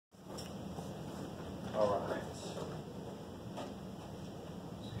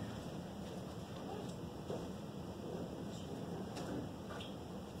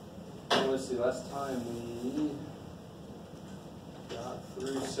let's see, last time we got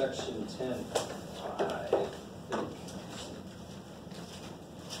through section 10, I think.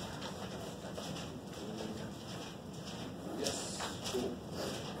 Yes, cool.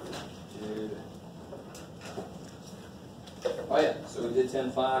 Dude. Oh yeah, so we did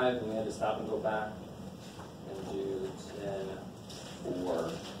 10.5, and we had to stop and go back and do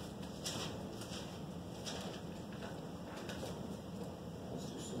 10.4. Let's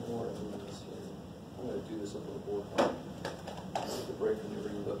do some more of these here. I'm going to do this up on the board. Take a break from your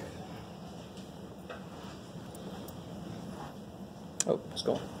reading book. Oh, it's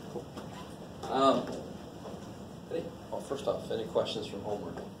going. Cool. Well, first off, any questions from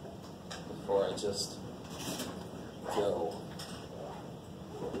homework before I just go?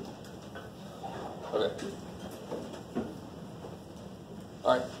 Okay.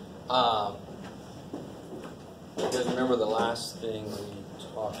 All right. You guys remember the last thing we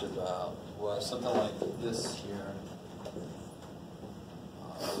talked about was something like this here.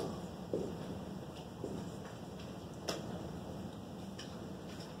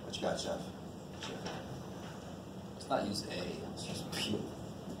 What you got, Jeff? Let's not use A. Let's use P.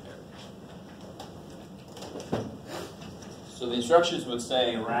 So the instructions would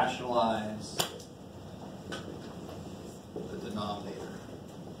say rationalize the denominator.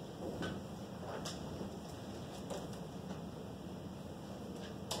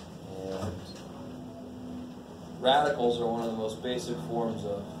 And radicals are one of the most basic forms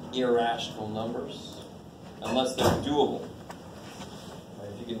of irrational numbers, unless they're doable.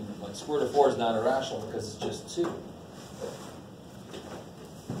 Right? If you can, like, square root of 4 is not irrational because it's just 2.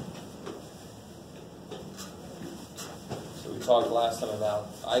 Talked last time about,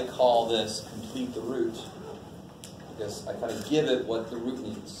 I call this complete the root, because I kind of give it what the root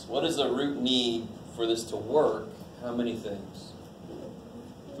needs. What does the root need for this to work? How many things?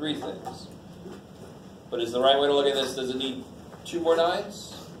 3 things. But is the right way to look at this, does it need 2 more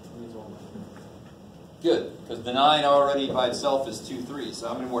 9s? Good, because the 9 already by itself is 2 3s. So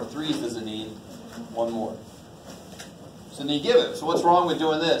how many more 3s does it need? 1 more. So then you give it. So what's wrong with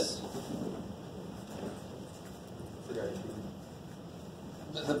doing this?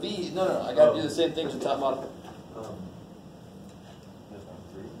 The B, no, I got to do the same thing to top model.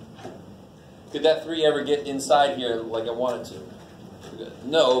 Could that 3 ever get inside here like I want it to?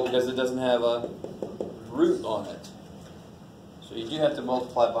 No, because it doesn't have a root on it. So you do have to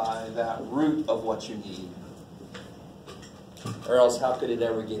multiply by that root of what you need. Or else how could it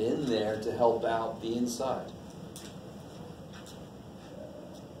ever get in there to help out the inside?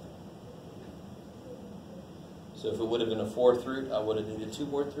 So if it would have been a 4th root, I would have needed 2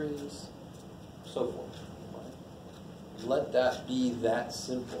 more 3s, so forth. Let that be that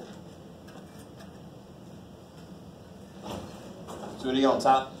simple. So what do you got on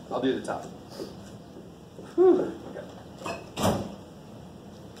top? I'll do the top. Whew. Okay.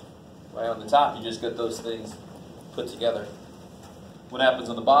 Right on the top, you just get those things put together. What happens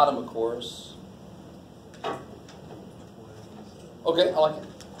on the bottom, of course? Okay, I like it.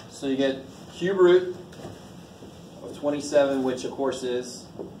 So you get cube root of 27, which of course is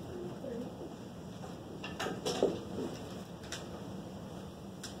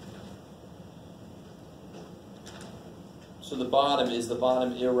so the bottom, is the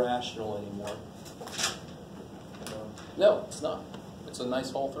bottom irrational anymore? No, it's not. It's a nice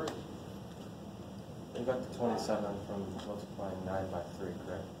whole 3. You got the 27 from multiplying 9 by 3,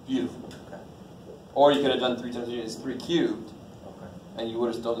 correct? Beautiful. Okay. Or you could have done 3 times 3 is 3 cubed. Okay. And you would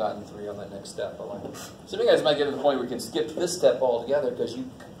have still gotten 3 on that next step. Some of you guys might get to the point where you can skip this step altogether because you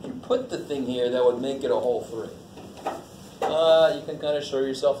put the thing here that would make it a whole 3. You can kind of show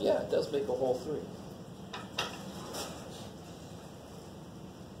yourself, yeah, it does make a whole 3.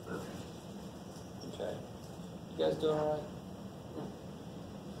 Okay. You guys doing all right?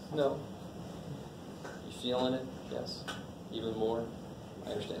 No? You feeling it? Yes? Even more?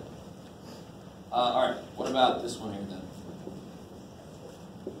 I understand. All right. What about this one here then?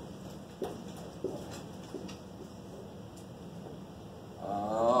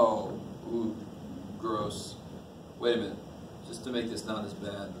 Oh, ooh, gross. Wait a minute. Just to make this not as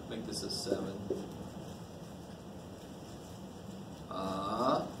bad, make this a 7.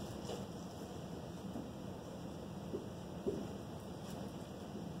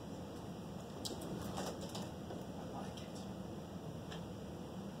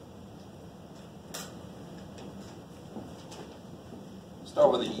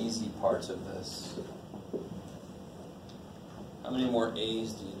 Start with the easy parts of this. How many more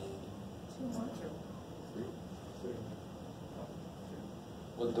A's do you need? 2 more.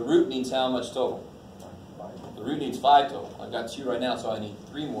 Well, the root needs how much total? The root needs 5 total. I've got 2 right now, so I need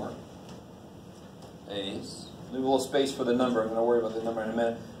 3 more. A's. Leave a little space for the number. I'm going to worry about the number in a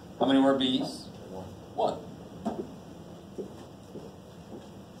minute. How many were B's? 1. I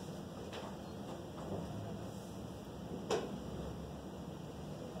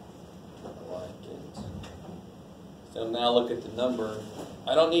like it. So now look at the number.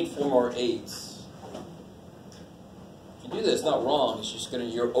 I don't need 4 more 8s. If you do this, it's not wrong. It's just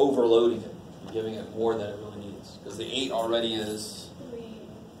you're overloading it. You're giving it more than it really needs. Because the 8 already is 3,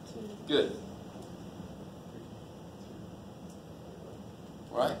 2. good.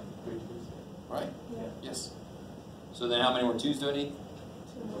 Right? Right? Yeah. Yes. So then how many more 2s do I need?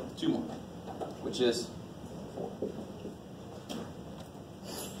 2 more. 2 more. Which is 4. What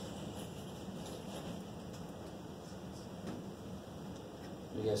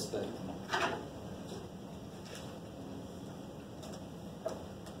do you guys think?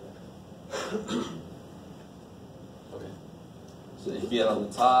 Okay. So you get on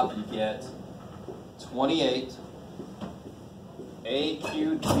the top, you get 28. A,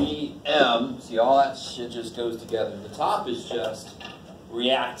 Q, G, M. See, all that shit just goes together. The top is just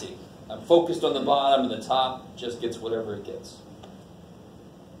reacting. I'm focused on the bottom, and the top just gets whatever it gets.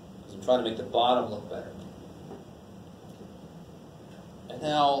 Because I'm trying to make the bottom look better. And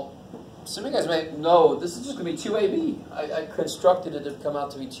now, some of you guys may know, this is just going to be 2AB. I constructed it to come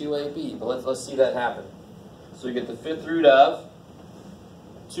out to be 2AB, but let's see that happen. So you get the 5th root of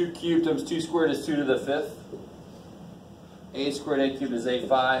 2 cubed times 2 squared is 2 to the 5th. A squared A cubed is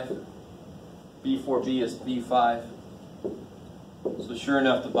A5. B4B is B5. So sure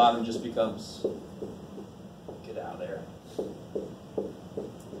enough, the bottom just becomes, get out of there.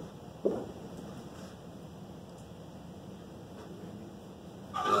 Yeah.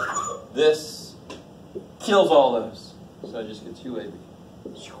 This kills all those. So I just get 2AB.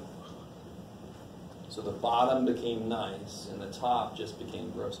 So the bottom became nice, and the top just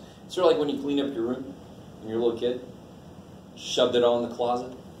became gross. It's sort of like when you clean up your room when you're a little kid. Shoved it all in the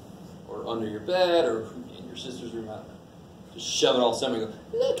closet, or under your bed, or in your sister's room. I don't know. Just shove it all somewhere and go,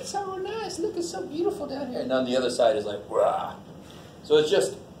 look, it's so nice, look, it's so beautiful down here. And on the other side is like, rah. So it's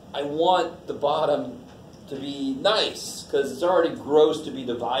just, I want the bottom to be nice, because it's already gross to be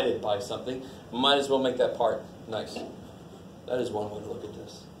divided by something. Might as well make that part nice. That is one way to look at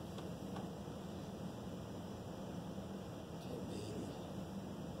this.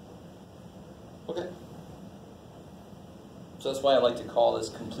 Okay. So that's why I like to call this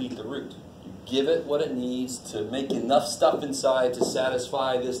complete the root. You give it what it needs to make enough stuff inside to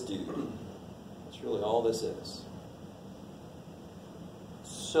satisfy this dude. That's really all this is.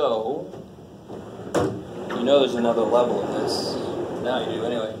 So, you know there's another level in this. Now you do.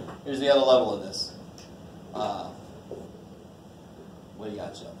 Anyway, here's the other level in this. What do you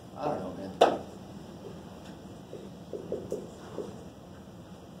got, Jeff? I don't know, man.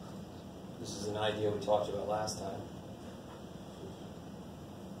 This is an idea we talked about last time.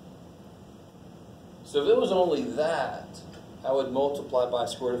 So if it was only that, I would multiply by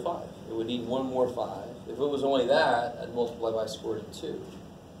square root of 5. It would need one more 5. If it was only that, I'd multiply by square root of 2.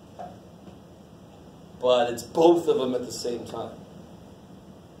 But it's both of them at the same time.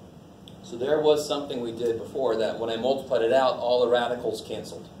 So there was something we did before that when I multiplied it out, all the radicals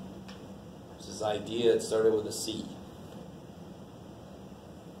canceled. It's this idea, it started with a C.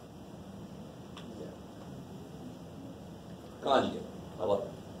 Conjugate. I love it.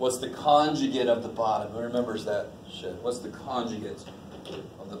 What's the conjugate of the bottom? Who remembers that shit? What's the conjugate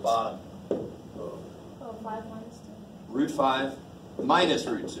of the bottom? Oh, 5 minus 2. Root 5 minus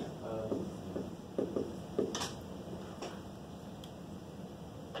root 2.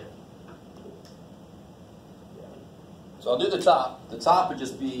 So I'll do the top. The top would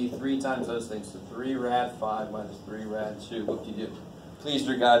just be 3 times those things. So 3 rad 5 minus 3 rad 2. What do you do? Please,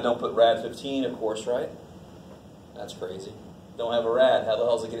 dear God, don't put rad 15, of course, right? That's crazy. Don't have a rad. How the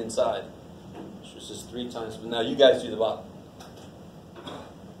hell does it get inside? It's just 3 times. But now you guys do the bottom.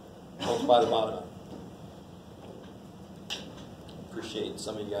 Multiply the bottom out. Appreciate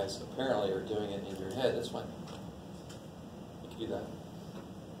some of you guys apparently are doing it in your head. That's fine. You can do that.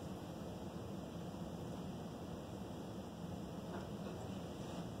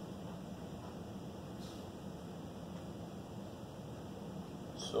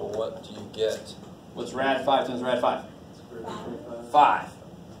 So what do you get? What's rad 5 times rad 5? 5.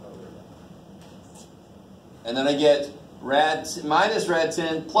 And then I get rad minus rad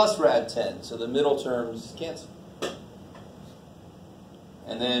 10 plus rad 10. So the middle terms cancel.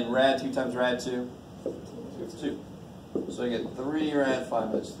 And then rad 2 times rad 2? 2. So I get 3 rad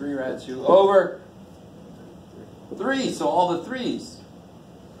 5 minus 3 rad 2 over 3. So all the 3's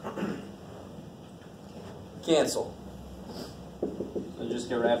cancel. So just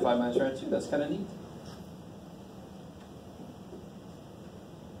get rad 5 minus rad 2. That's kind of neat.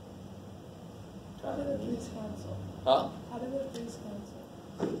 do the threes cancel? Huh? How do the threes cancel?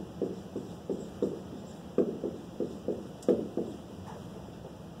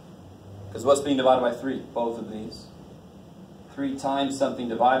 Because what's being divided by 3? Both of these. 3 times something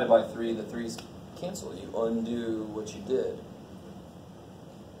divided by 3, the 3's cancel. You undo what you did.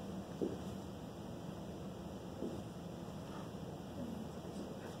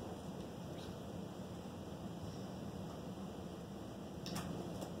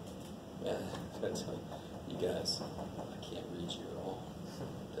 Yeah, you guys, I can't read you at all.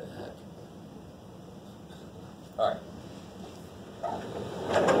 What the heck? All right.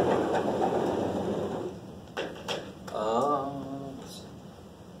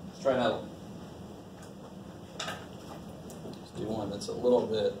 Let's try another one. Let's do one that's a little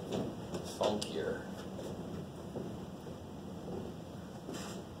bit funkier.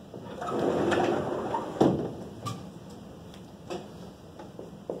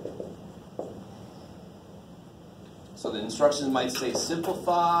 So the instructions might say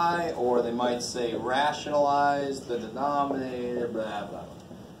simplify, or they might say rationalize the denominator, blah, blah.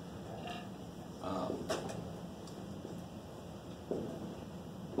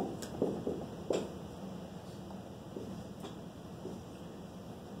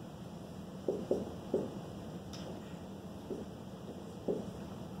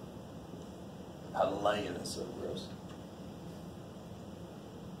 Laying is so gross.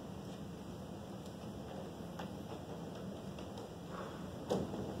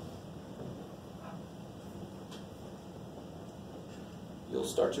 You'll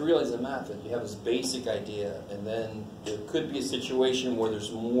start to realize in math that you have this basic idea, and then there could be a situation where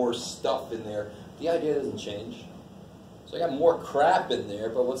there's more stuff in there. The idea doesn't change. So I got more crap in there,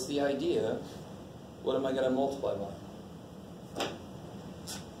 but what's the idea? What am I going to multiply by?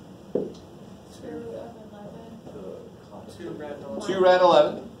 2 rad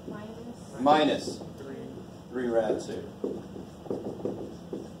 11 minus 3 rad 2.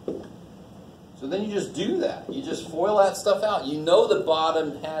 So then you just do that. You just FOIL that stuff out. You know the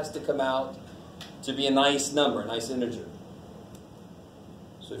bottom has to come out to be a nice number, a nice integer.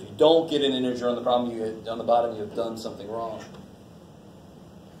 So if you don't get an integer on the problem, on the bottom, you have done something wrong.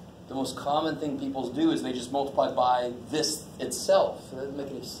 The most common thing people do is they just multiply by this itself. It doesn't make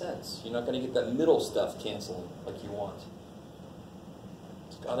any sense. You're not going to get that middle stuff canceling like you want.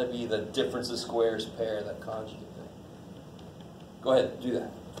 It's got to be the difference of squares pair, that conjugate thing. Go ahead, do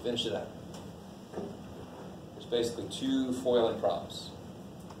that. Finish it out. There's basically 2 foiling problems.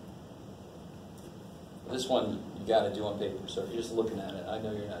 This one you got to do on paper, so if you're just looking at it, I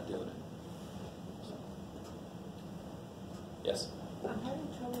know you're not doing it. So. Yes? I'm having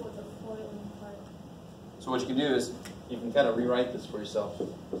trouble with the foiling part. So what you can do is, you can kind of rewrite this for yourself. So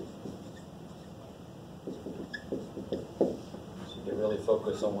you can really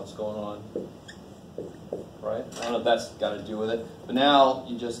focus on what's going on. Right? I don't know if that's got to do with it. But now,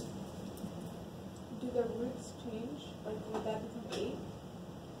 you just... Do the roots change? Like, would that become 8?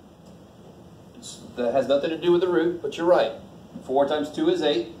 That has nothing to do with the root, but you're right. 4 times 2 is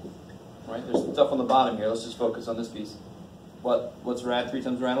 8. Right? There's stuff on the bottom here. Let's just focus on this piece. What's rad 3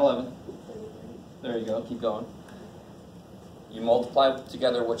 times rad 11? There you go. Keep going. You multiply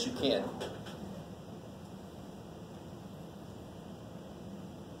together what you can.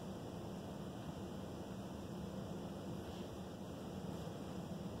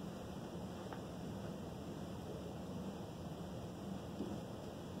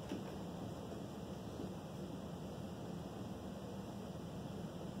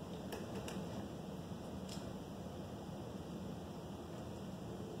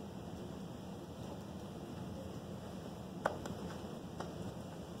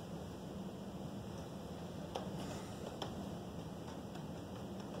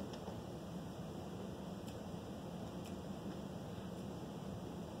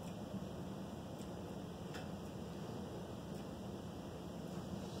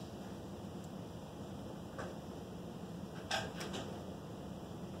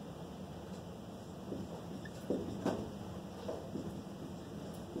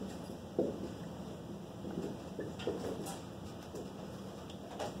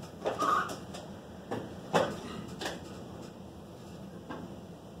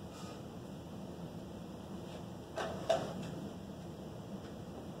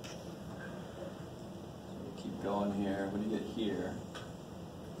 Going here. What do you get here?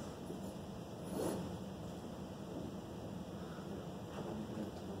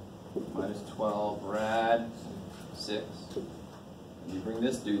 Minus 12 rad 6. You bring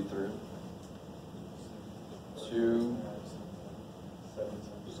this dude through.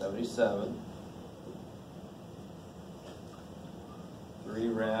 277. 3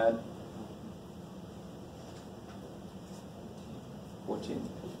 rad 14.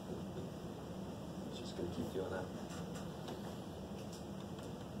 It's just going to keep doing that.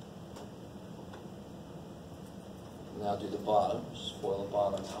 Now do the bottom, just FOIL the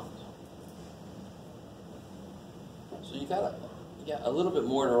bottom out. So you got a little bit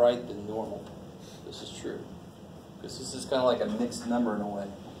more to write than normal. This is true. Because this is kind of like a mixed number in a way.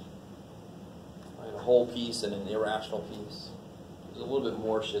 Right? A whole piece and an irrational piece. There's a little bit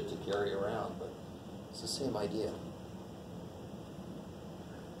more shit to carry around, but it's the same idea.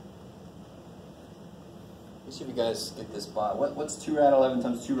 Let's see if you guys get this by. What's 2 rad 11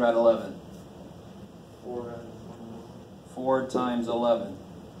 times 2 rad 11? 4 times 11.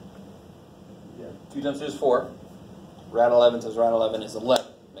 Yeah. 2 times 2 is 4. Rad 11 times rad 11 is 11.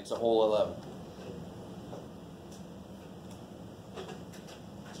 Makes a whole 11.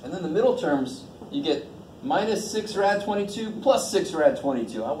 And then the middle terms, you get minus 6 rad 22 plus 6 rad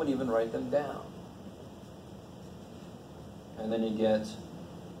 22. I wouldn't even write them down. And then you get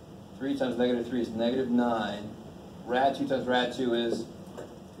 3 times negative 3 is negative 9. Rad 2 times rad 2 is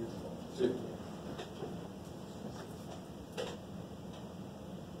 2.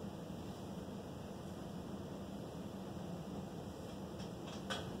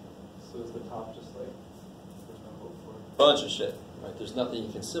 So is the top just like, there's no hope for it? Bunch of shit. Right? There's nothing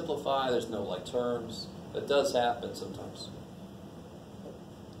you can simplify. There's no like terms. That does happen sometimes.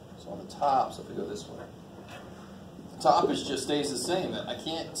 So on the top, so if we go this way, the top just stays the same. I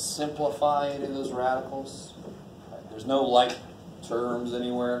can't simplify any of those radicals. Right? There's no like terms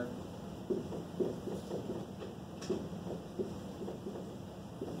anywhere.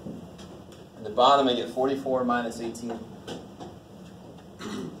 At the bottom, I get 44 minus 18.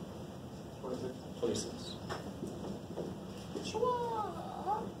 26.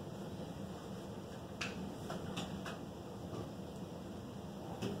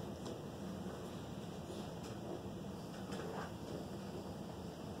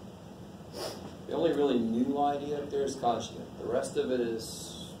 The only really new idea up there is conjugate. The rest of it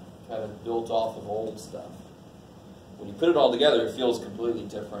is kind of built off of old stuff. When you put it all together, it feels completely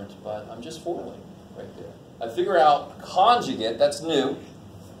different, but I'm just foiling right there. I figure out conjugate, that's new.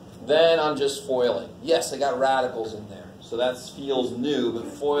 Then I'm just foiling. Yes, I got radicals in there, so that feels new, but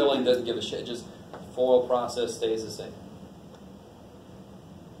foiling doesn't give a shit. Just FOIL process stays the same.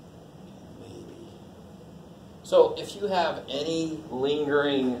 Maybe. So if you have any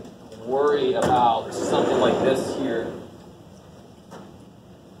lingering worry about something like this here,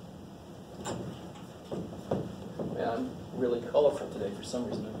 man, I'm really colorful today for some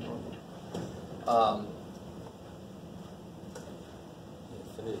reason. I don't know.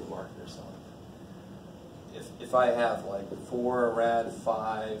 Infinity marker or something. If I have like 4 rad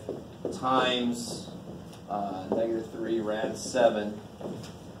 5 times negative 3 rad 7,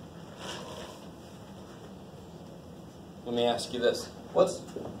 let me ask you this. What's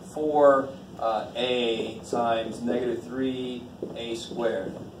 4a times negative 3a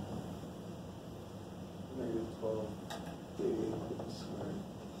squared? Negative 12 squared.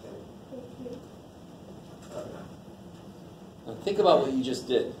 Now think about what you just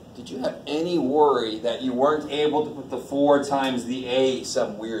did. Did you have any worry that you weren't able to put the 4 times the a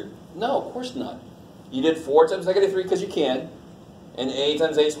some weird? No, of course not. You did 4 times negative 3 because you can, and a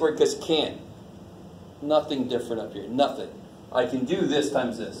times a squared because you can. Nothing different up here. Nothing. I can do this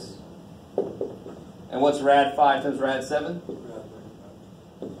times this. And what's rad 5 times rad 7?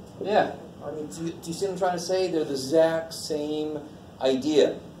 Yeah. I mean, do you see what I'm trying to say? They're the exact same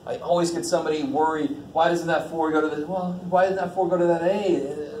idea. I always get somebody worried, why doesn't that 4 go to the, well, why doesn't that 4 go to that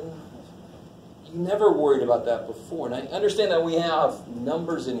A? You never worried about that before. And I understand that we have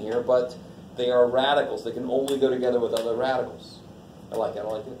numbers in here, but they are radicals. They can only go together with other radicals. I like it. I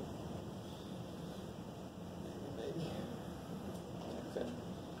like it. Maybe. Okay.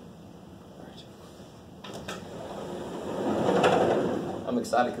 All right. I'm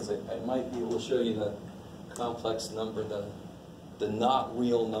excited because I might be able to show you the complex number, the not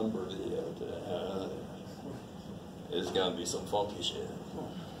real number video today. It's gonna be some funky shit.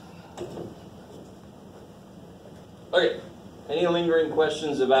 Okay, any lingering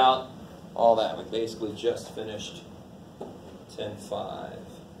questions about all that? We basically just finished 10.5.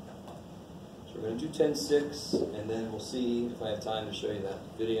 So we're going to do 10.6, and then we'll see if I have time to show you that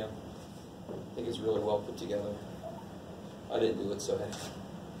video. I think it's really well put together. I didn't do it, so hey,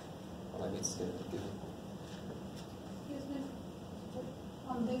 well, I need to get it good. Excuse me.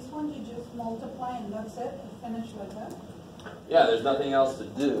 On this one, you just multiply and that's it? You finish like that? Yeah, there's nothing else to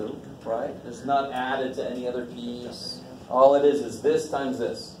do, right? It's not added to any other piece. All it is this times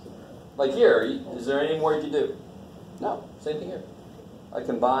this. Like here, is there any more to do? No, same thing here. I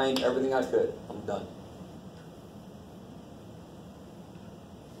combined everything I could. I'm done.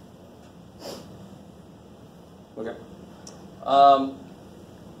 So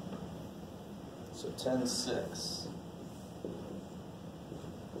 10/6.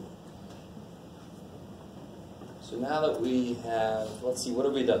 So now that we have, let's see, what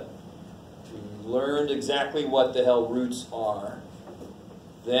have we done? We learned exactly what the hell roots are.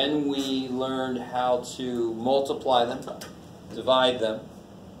 Then we learned how to multiply them, divide them,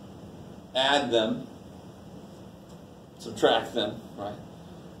 add them, subtract them, right?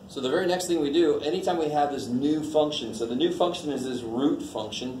 So the very next thing we do, anytime we have this new function, so the new function is this root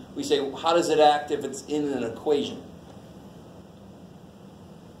function, we say, how does it act if it's in an equation?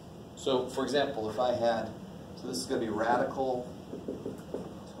 So, for example, if I had, so this is going to be radical,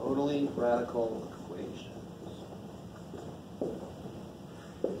 totally radical equation.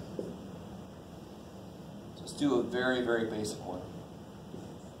 Let's do a very, very basic one.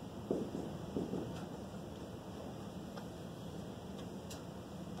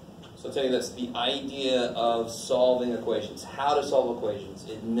 So I'll tell you this, the idea of solving equations, how to solve equations,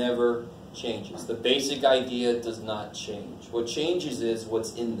 it never changes. The basic idea does not change. What changes is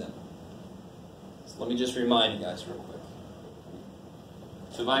what's in them. So let me just remind you guys real quick.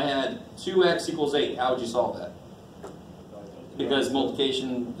 So if I had 2x equals 8, how would you solve that? Because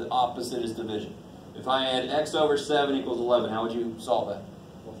multiplication, the opposite is division. If I had x over 7 equals 11, how would you solve that?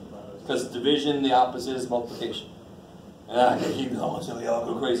 Because division, the opposite is multiplication. And I can keep going until we all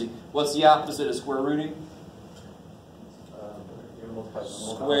go crazy. What's the opposite of square rooting?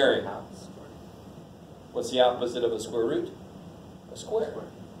 Squaring. What's the opposite of a square root? A square.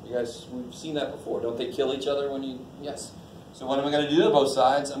 You guys, we've seen that before. Don't they kill each other when you, yes. So what am I going to do to both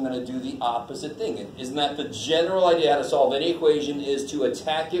sides? I'm going to do the opposite thing. Isn't that the general idea how to solve any equation, is to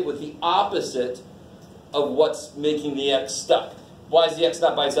attack it with the opposite of what's making the x stuck. Why is the x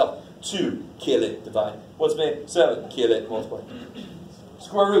not by itself? 2, kill it, divide. What's made? 7, kill it, multiply.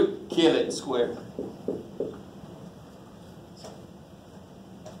 Square root, kill it, square.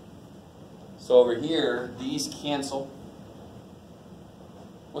 So over here, these cancel.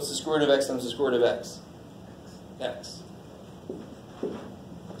 What's the square root of x times the square root of x? X.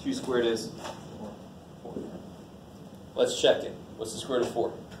 2 squared is 4. Let's check it. What's the square root of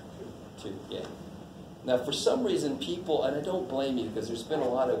 4? 2. Yeah. Now, for some reason, people, and I don't blame you because there's been a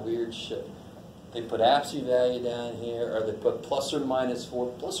lot of weird shit. They put absolute value down here, or they put plus or minus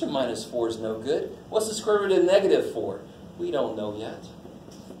 4. Plus or minus 4 is no good. What's the square root of negative 4? We don't know yet.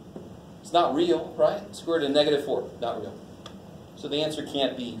 It's not real, right? Square root of negative 4, not real. So the answer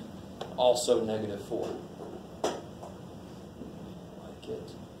can't be also negative 4. Like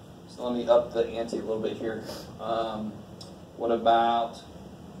it. So let me up the ante a little bit here. What about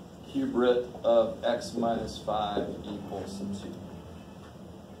cube root of x minus 5 equals 2?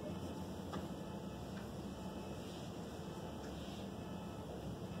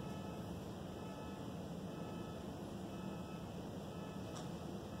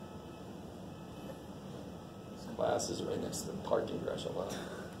 Class is right next to the parking garage.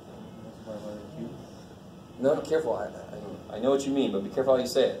 No, careful. I know what you mean, but be careful how you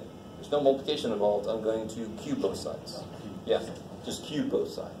say it. There's no multiplication involved. I'm going to cube both sides. Yeah, just cube both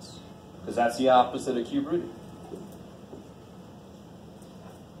sides. Because that's the opposite of cube rooting.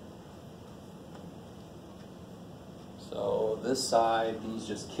 So this side, these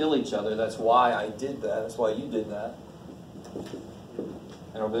just kill each other. That's why I did that. That's why you did that.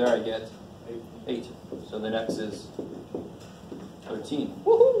 And over there I get 8. So the next is 13.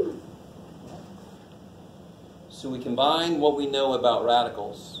 Woohoo! So we combine what we know about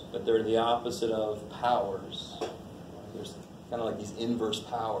radicals, but they're the opposite of powers. There's kind of like these inverse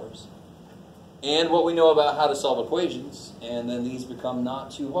powers. And what we know about how to solve equations, and then these become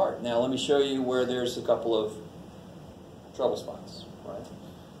not too hard. Now let me show you where there's a couple of trouble spots, right?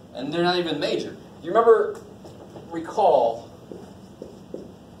 And they're not even major. Do you recall,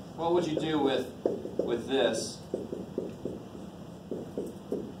 what would you do with this?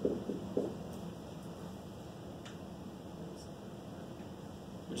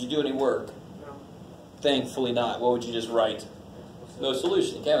 Would you do any work? No. Thankfully not. What would you just write? No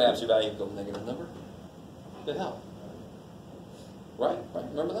solution. You can't have absolute value equal negative number. What the hell? Right?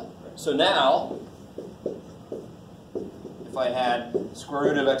 Remember that? So now, if I had square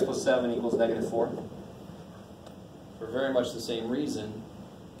root of x plus 7 equals negative 4, for very much the same reason,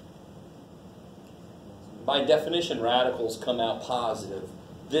 by definition, radicals come out positive.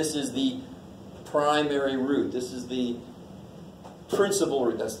 This is the primary root. This is the principal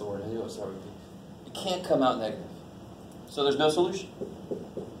root. That's the word. I knew it was sorry. It can't come out negative. So there's no solution.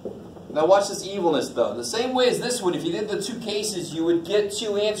 Now watch this evilness, though. The same way as this one, if you did the two cases, you would get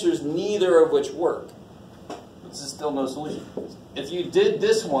two answers, neither of which work. This is still no solution. If you did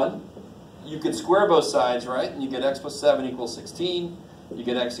this one, you could square both sides, right? And you get x plus 7 equals 16. You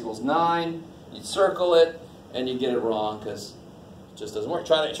get x equals 9. You circle it, and you get it wrong because it just doesn't work.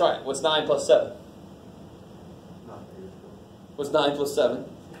 Try it. Try it. What's 9 plus 7? What's 9 plus 7?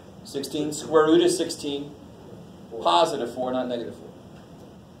 16. Square root is 16. Positive 4, not negative 4.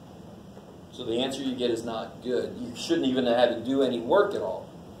 So the answer you get is not good. You shouldn't even have had to do any work at all.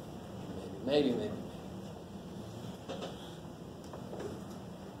 Maybe.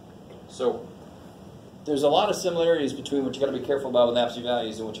 So there's a lot of similarities between what you got to be careful about with absolute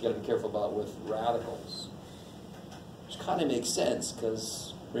values and what you got to be careful about with radicals. Which kind of makes sense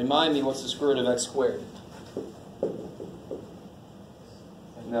because remind me, what's the square root of x squared?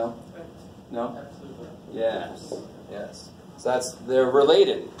 No? No? Yes. So they're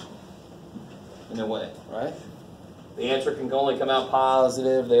related in a way, right? The answer can only come out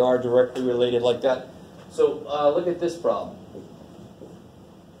positive. They are directly related like that. So look at this problem.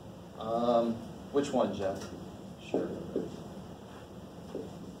 Which one, Jeff? Sure.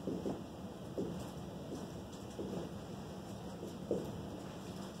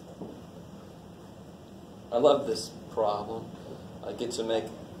 I love this problem. I get to make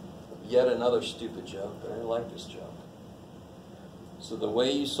yet another stupid joke, but I like this joke. So the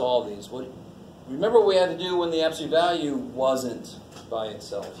way you solve these, remember what we had to do when the absolute value wasn't by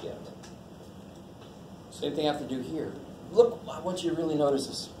itself yet. Same thing I have to do here. Look, I want you to really notice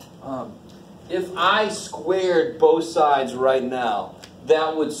this. If I squared both sides right now,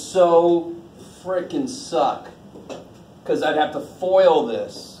 that would so freaking suck. Because I'd have to FOIL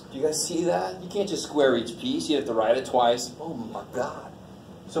this. Do you guys see that? You can't just square each piece. You have to write it twice. Oh my God.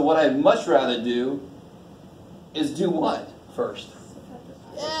 So what I'd much rather do is do what first?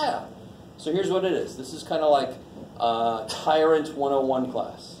 Yeah. So here's what it is. This is kind of like Tyrant 101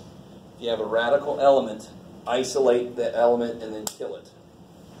 class. If you have a radical element, isolate the element and then kill it.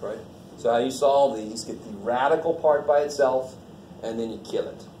 Right? So how you solve these, get the radical part by itself, and then you kill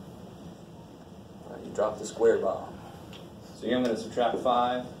it. Right, you drop the square bomb. So here I'm going to subtract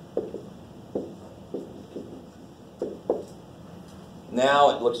 5. Now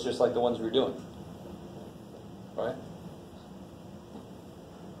it looks just like the ones we were doing. Right?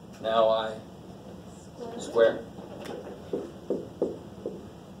 Now I square.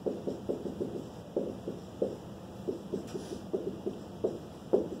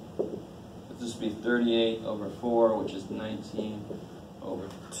 This would be 38 over 4, which is 19 over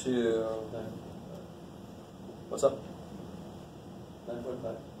 2. What's up?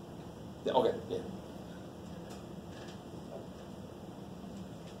 9.5. Yeah, okay, yeah.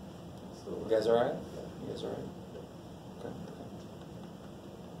 You guys all right? You guys all right? Okay.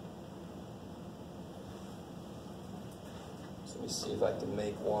 So let me see if I can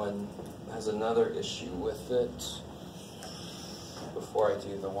make one that has another issue with it before I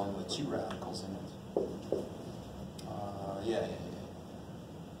do the one with 2 radicals in it. Yeah.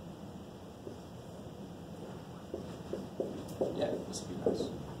 Yeah, this would be nice.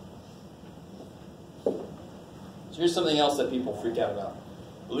 So here's something else that people freak out about.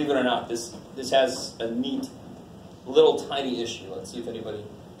 Believe it or not, this has a neat little tiny issue. Let's see if anybody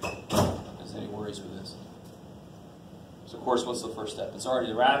has any worries with this. So of course, what's the first step? It's already,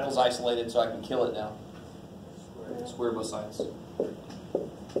 the radical's isolated, so I can kill it now. Square both sides.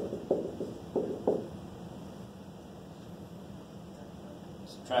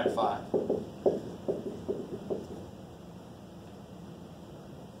 Subtract 5.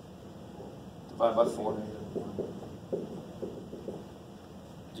 Divide by 4.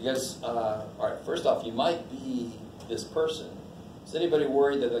 You guys, all right, first off, you might be this person. Is anybody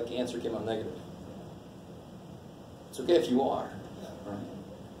worried that the answer came out negative? It's okay if you are, right?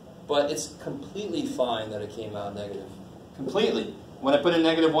 But it's completely fine that it came out negative. Completely. When I put a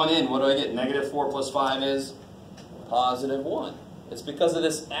negative 1 in, what do I get? Negative 4 plus 5 is positive 1. It's because of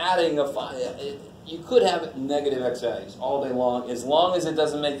this adding of 5. You could have negative x values all day long as it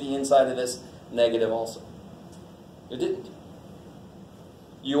doesn't make the inside of this negative also. It didn't.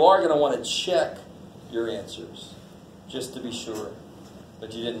 You are going to want to check your answers just to be sure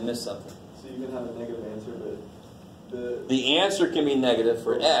that you didn't miss something. So you can have a negative answer, but the answer can be negative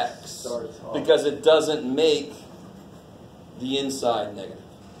for x because it doesn't make the inside negative.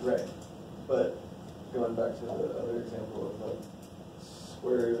 Right. But going back to the other example of the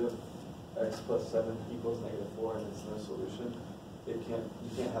square root of x plus 7 equals negative 4 and it's no solution, you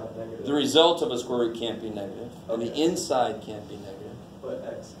can't have a negative. The result of a square root can't be negative, and the inside can't be negative.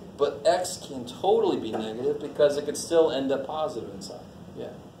 But x can totally be negative because it could still end up positive inside.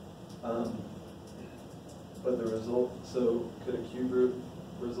 Yeah. But the result, so could a cube root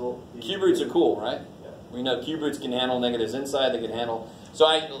result be? Cube roots are cool, right? Yeah. We know cube roots can handle negatives inside, they can handle So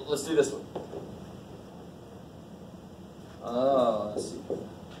let's do this one. Oh, let's see.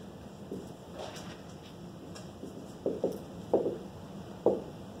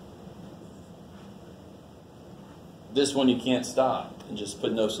 This one you can't stop and just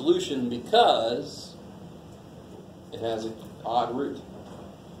put no solution because it has an odd root.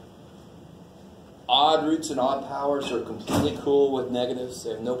 Odd roots and odd powers are completely cool with negatives.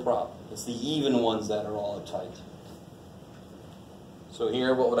 They have no problem. It's the even ones that are all uptight. So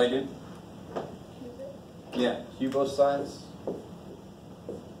here, what would I do? Yeah, cube both sides.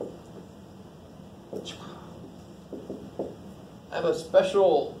 I have a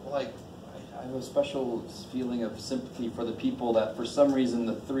special, I have a special feeling of sympathy for the people that for some reason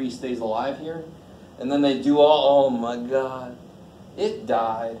the 3 stays alive here. And then they do all, oh my God, it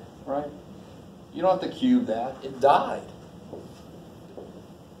died, right? You don't have to cube that. It died.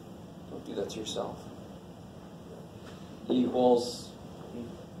 Don't do that to yourself. Equals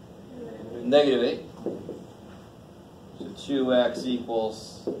 -8. So 2x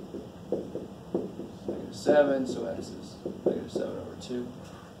equals -7, so x is -7/2.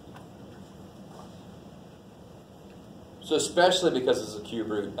 So especially because it's a cube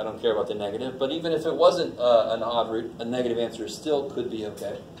root, I don't care about the negative. But even if it wasn't an odd root, a negative answer still could be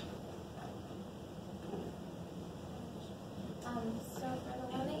okay. So for the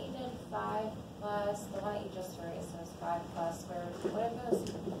one that you did 5 plus, the one that you just erased was 5 plus square root. What if it was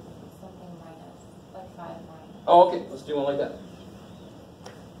something minus, like 5 minus? Oh, okay. Let's do one like that.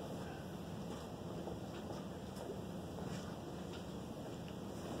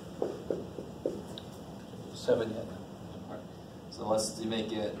 Seven yet. So let's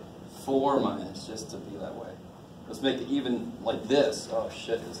make it 4 minus, just to be that way. Let's make it even like this. Oh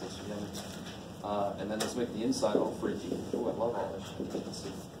shit, this looks yummy. And then let's make the inside all freaky. Oh, I love all this shit. Let's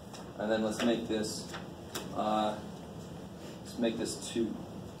see. And then let's make this. Let's make this 2.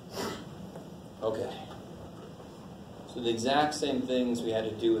 Okay. So the exact same things we had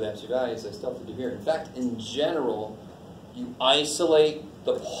to do with absolute values, I still have to do here. In fact, in general, you isolate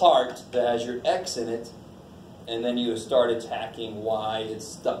the part that has your x in it, and then you start attacking why it's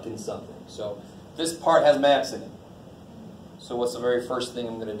stuck in something. So this part has my x in it. So what's the very first thing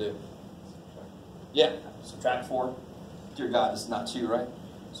I'm going to do? Yeah, subtract 4. Dear God, it's not 2, right?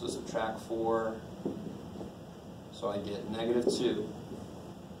 So subtract 4. So I get -2.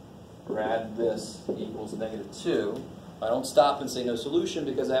 Add this equals -2. I don't stop and say no solution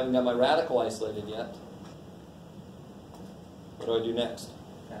because I haven't got my radical isolated yet. What do I do next?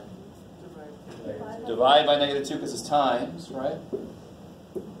 Divide by -2 because it's times, right?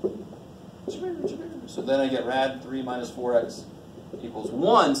 So then I get rad 3 minus 4x equals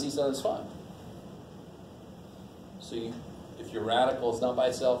 1. See, so that's fine. So if your radical is not by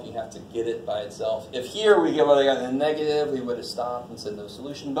itself, you have to get it by itself. If here we would have gotten a negative, we would have stopped and said no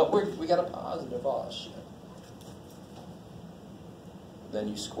solution. But we got a positive. Oh, shit. Then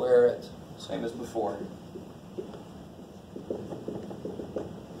you square it, same as before.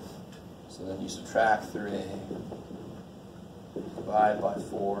 So then you subtract 3, divide by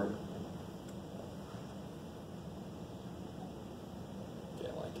 4. Okay,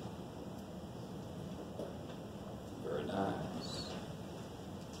 I like it. Very nice.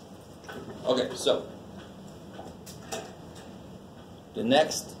 Okay, so the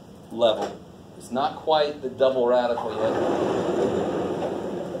next level is not quite the double radical yet.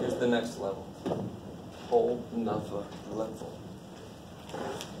 Here's the next level. Whole another level.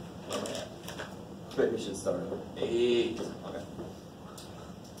 Maybe we should start over. 8. Okay.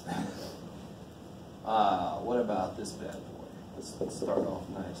 What about this bad boy? Let's start off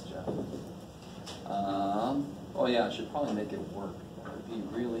nice, Jeff. Oh yeah, I should probably make it work. That would be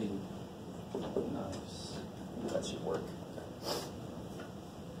really nice. That should work. Okay.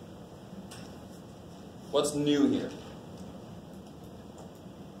 What's new here?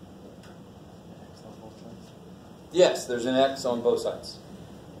 Yes, there's an x on both sides.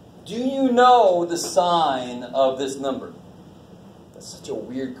 Do you know the sign of this number? That's such a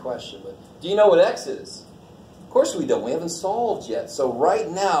weird question, but do you know what x is? Of course we don't. We haven't solved yet. So right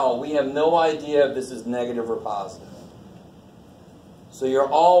now, we have no idea if this is negative or positive. So you're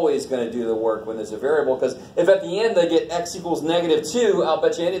always going to do the work when there's a variable, because if at the end they get x equals -2, I'll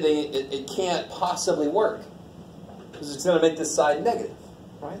bet you anything it can't possibly work, because it's going to make this side negative,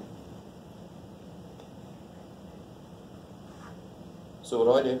 right? So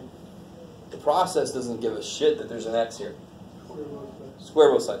what do? The process doesn't give a shit that there's an x here.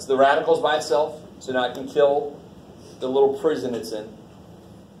 Square both sides. The radical's by itself, so now I can kill the little prison it's in.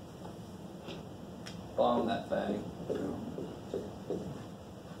 Bomb that thing.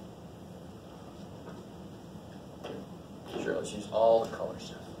 Sure, let's use all the colors,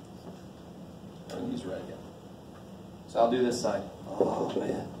 Jeff. I'm gonna use red again. So I'll do this side. Oh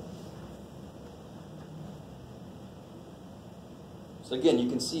man. So again, you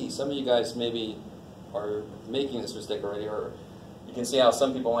can see some of you guys maybe are making this mistake already, or you can see how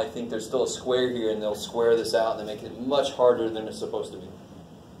some people might think there's still a square here and they'll square this out and they make it much harder than it's supposed to be.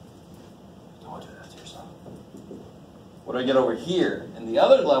 Don't do that to yourself. What do I get over here? And the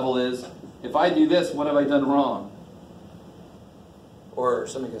other level is, if I do this, what have I done wrong? Or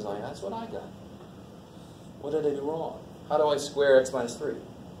somebody goes like, that's what I got. What did I do wrong? How do I square x minus 3?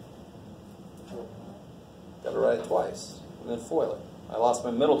 Got to write it twice, and then FOIL it. I lost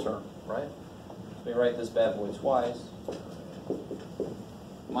my middle term, right? Let me write this bad boy twice.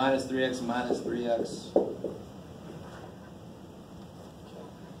 Minus 3x minus 3x. Okay.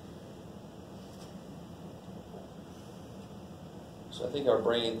 So I think our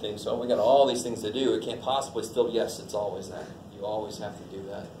brain thinks, oh, we got all these things to do. It can't possibly still, yes, it's always that. You always have to do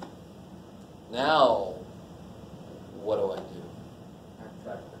that. Now, what do I do?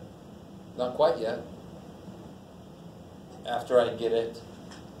 Not quite yet. After I get it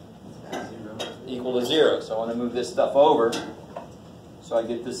equal to 0. So I want to move this stuff over so I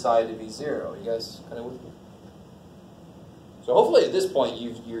get this side to be 0. You guys kind of with me? So hopefully at this point,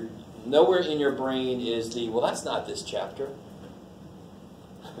 you're nowhere in your brain is the, well, that's not this chapter.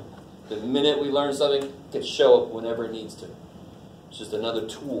 The minute we learn something, it can show up whenever it needs to. It's just another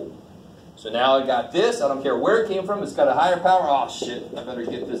tool. So now I got this. I don't care where it came from. It's got a higher power. Oh, shit. I better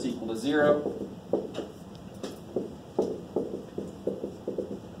get this equal to 0.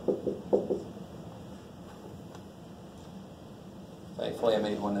 Thankfully, I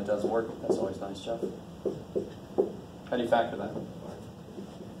made one that does work. That's always nice, Jeff. How do you factor that?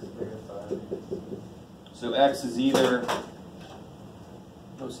 So x is either,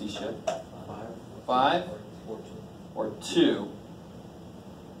 no C shit, 5 or 2.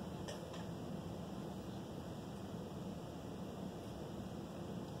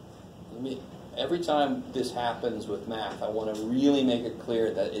 Every time this happens with math, I want to really make it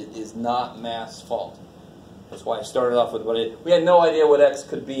clear that it is not math's fault. That's why I started off with we had no idea what x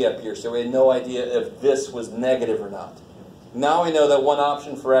could be up here, so we had no idea if this was negative or not. Now we know that one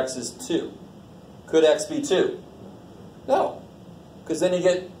option for x is 2. Could x be 2? No, because then you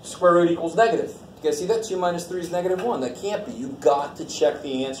get square root equals negative. You guys see that? 2 minus 3 is negative 1. That can't be. You've got to check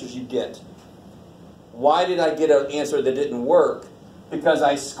the answers you get. Why did I get an answer that didn't work? Because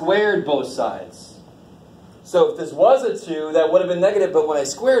I squared both sides. So if this was a 2, that would have been negative, but when I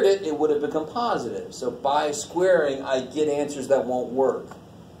squared it, it would have become positive. So by squaring, I get answers that won't work.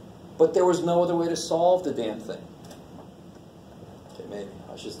 But there was no other way to solve the damn thing. Okay, maybe.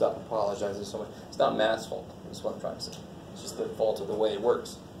 I should stop apologizing so much. It's not math's fault. That's what I'm trying to say. It's just the fault of the way it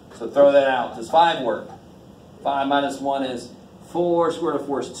works. So throw that out. Does 5 work? 5 minus 1 is 4. Square root of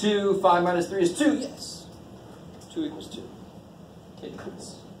 4 is 2. 5 minus 3 is 2. Yes. 2 equals 2. Okay,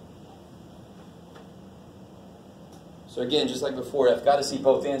 nice. So again, just like before, I've got to see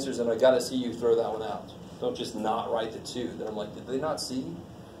both answers, and I've got to see you throw that one out. Don't just not write the 2. Then I'm like, did they not see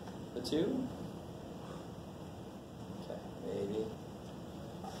the 2? Okay, maybe.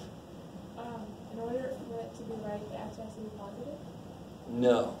 In order for it to be right, the answer has to be positive?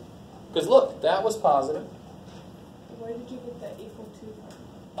 No. Because look, that was positive. Where did you get the equal to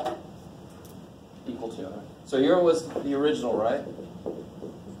from? Equal to. So here was the original, right?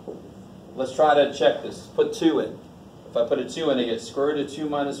 Let's try to check this. Put 2 in. If I put a 2 in, I get square root of 2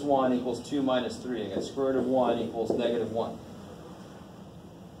 minus 1 equals 2 minus 3. I get square root of 1 equals negative 1.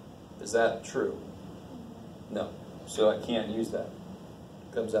 Is that true? No. So I can't use that.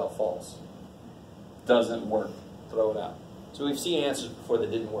 It comes out false. Doesn't work. Throw it out. So we've seen answers before that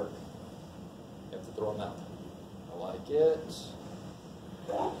didn't work. You have to throw them out. I like it.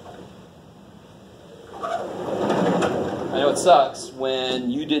 I know it sucks when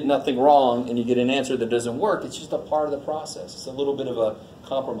you did nothing wrong and you get an answer that doesn't work. It's just a part of the process. It's a little bit of a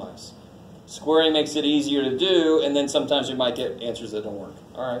compromise. Squaring makes it easier to do, and then sometimes you might get answers that don't work.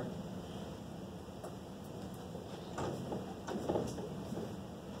 All right.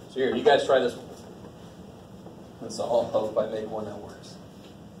 So here, you guys try this one. Let's all hope I make one that works.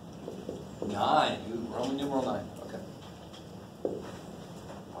 9. Ooh, Roman numeral 9. Okay.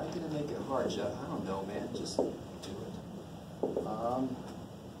 Why are you going to make it hard, Jeff? I don't know, man. Just do it.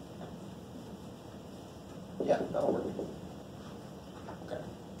 Yeah, that'll work. Okay.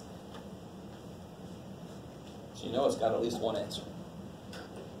 So you know it's got at least one answer.